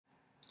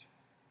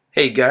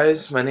Hey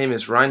guys, my name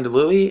is Ryan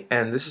DeLuey,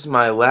 and this is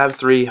my Lab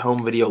 3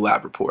 Home Video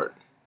Lab Report.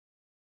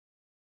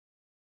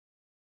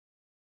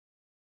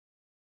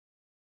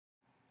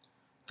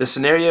 The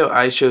scenario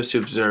I chose to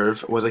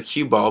observe was a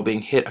cue ball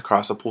being hit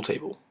across a pool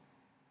table.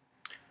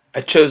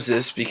 I chose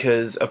this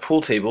because a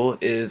pool table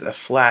is a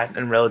flat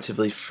and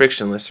relatively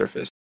frictionless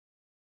surface.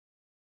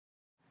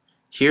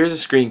 Here is a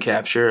screen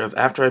capture of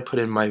after I put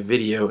in my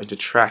video into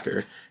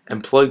Tracker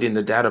and plugged in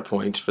the data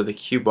points for the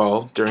cue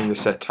ball during the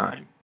set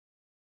time.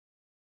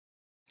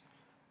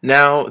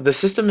 Now, the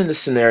system in this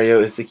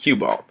scenario is the cue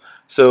ball,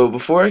 so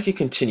before I could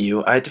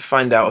continue, I had to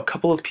find out a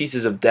couple of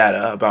pieces of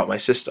data about my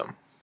system.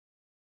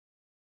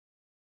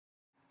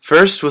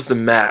 First was the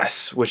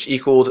mass, which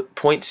equaled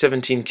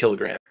 0.17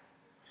 kilograms.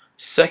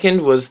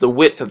 Second was the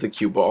width of the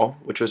cue ball,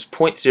 which was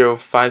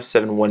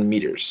 0.0571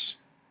 meters.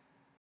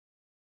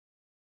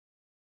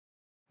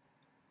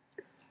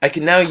 I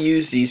can now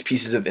use these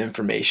pieces of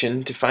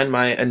information to find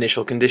my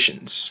initial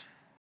conditions.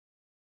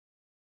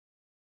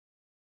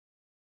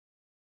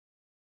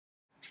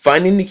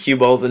 Finding the cue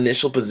ball's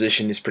initial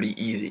position is pretty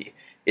easy.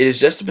 It is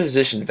just a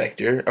position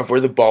vector of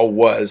where the ball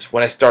was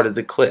when I started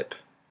the clip.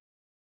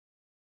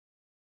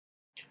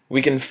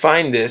 We can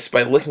find this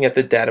by looking at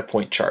the data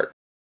point chart.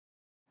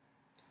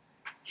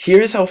 Here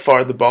is how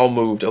far the ball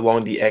moved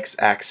along the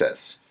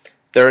x-axis.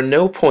 There are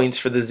no points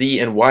for the z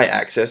and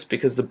y-axis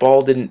because the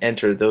ball didn't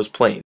enter those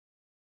planes.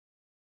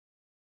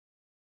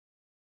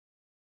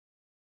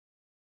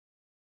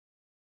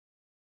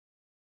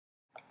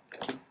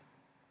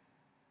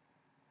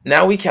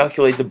 Now we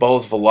calculate the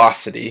ball's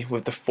velocity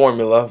with the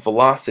formula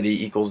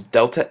velocity equals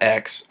delta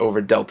x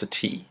over delta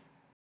t.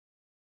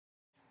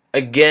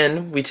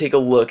 Again, we take a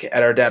look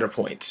at our data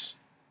points.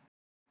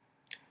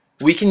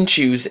 We can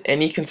choose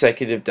any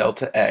consecutive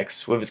delta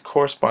x with its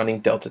corresponding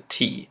delta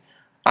t.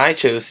 I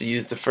chose to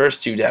use the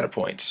first two data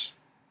points.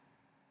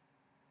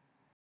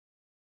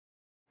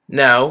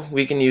 Now,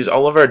 we can use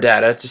all of our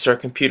data to start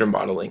computer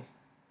modeling.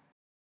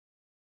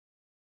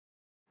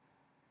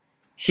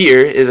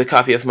 Here is a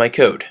copy of my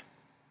code.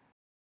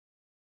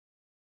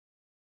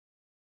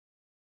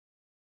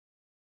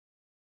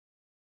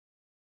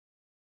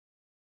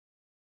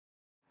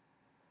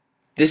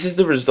 This is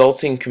the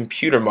resulting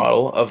computer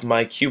model of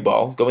my cue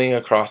ball going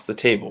across the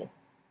table.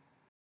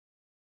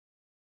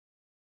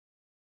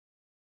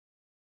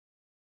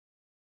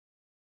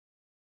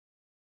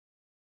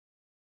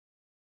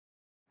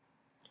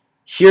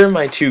 Here are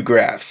my two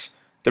graphs.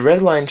 The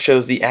red line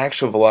shows the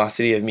actual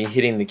velocity of me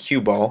hitting the cue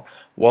ball,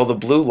 while the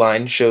blue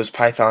line shows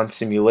Python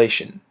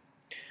simulation.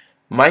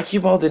 My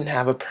cue ball didn't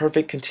have a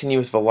perfect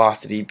continuous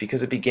velocity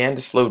because it began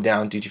to slow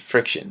down due to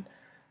friction.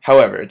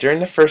 However, during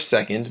the first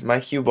second, my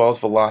cue ball's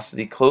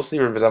velocity closely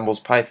resembles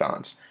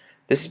Python's.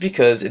 This is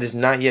because it is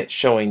not yet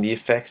showing the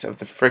effects of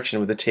the friction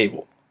with the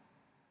table.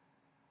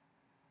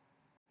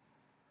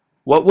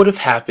 What would have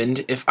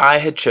happened if I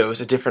had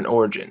chose a different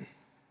origin?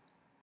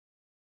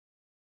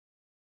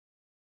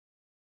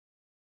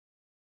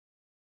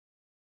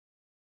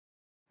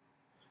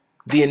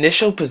 The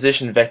initial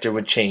position vector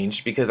would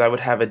change because I would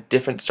have a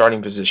different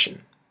starting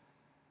position.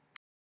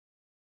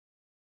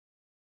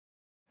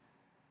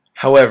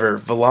 However,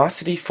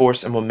 velocity,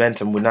 force, and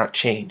momentum would not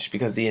change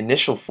because the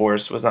initial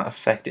force was not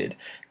affected,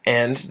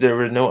 and there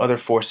were no other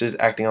forces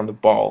acting on the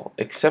ball,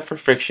 except for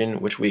friction,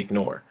 which we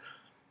ignore.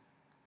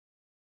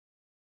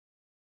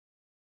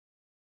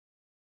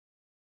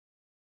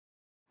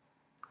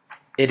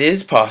 It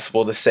is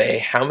possible to say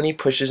how many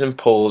pushes and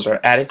pulls are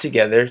added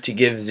together to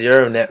give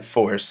zero net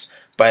force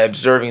by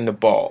observing the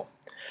ball.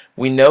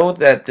 We know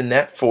that the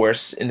net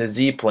force in the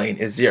z-plane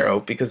is zero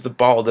because the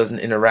ball doesn't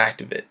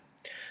interact with it.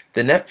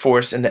 The net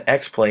force in the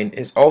x-plane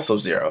is also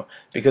zero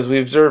because we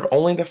observe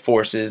only the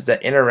forces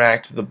that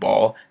interact with the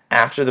ball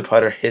after the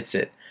putter hits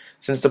it.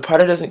 Since the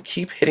putter doesn't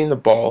keep hitting the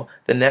ball,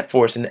 the net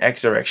force in the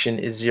x direction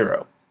is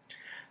zero.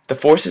 The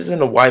forces in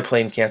the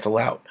y-plane cancel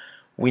out.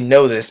 We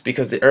know this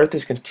because the Earth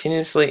is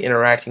continuously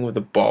interacting with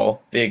the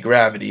ball via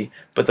gravity,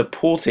 but the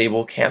pool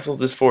table cancels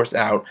this force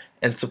out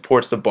and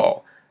supports the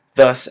ball.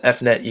 Thus,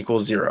 Fnet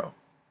equals 0.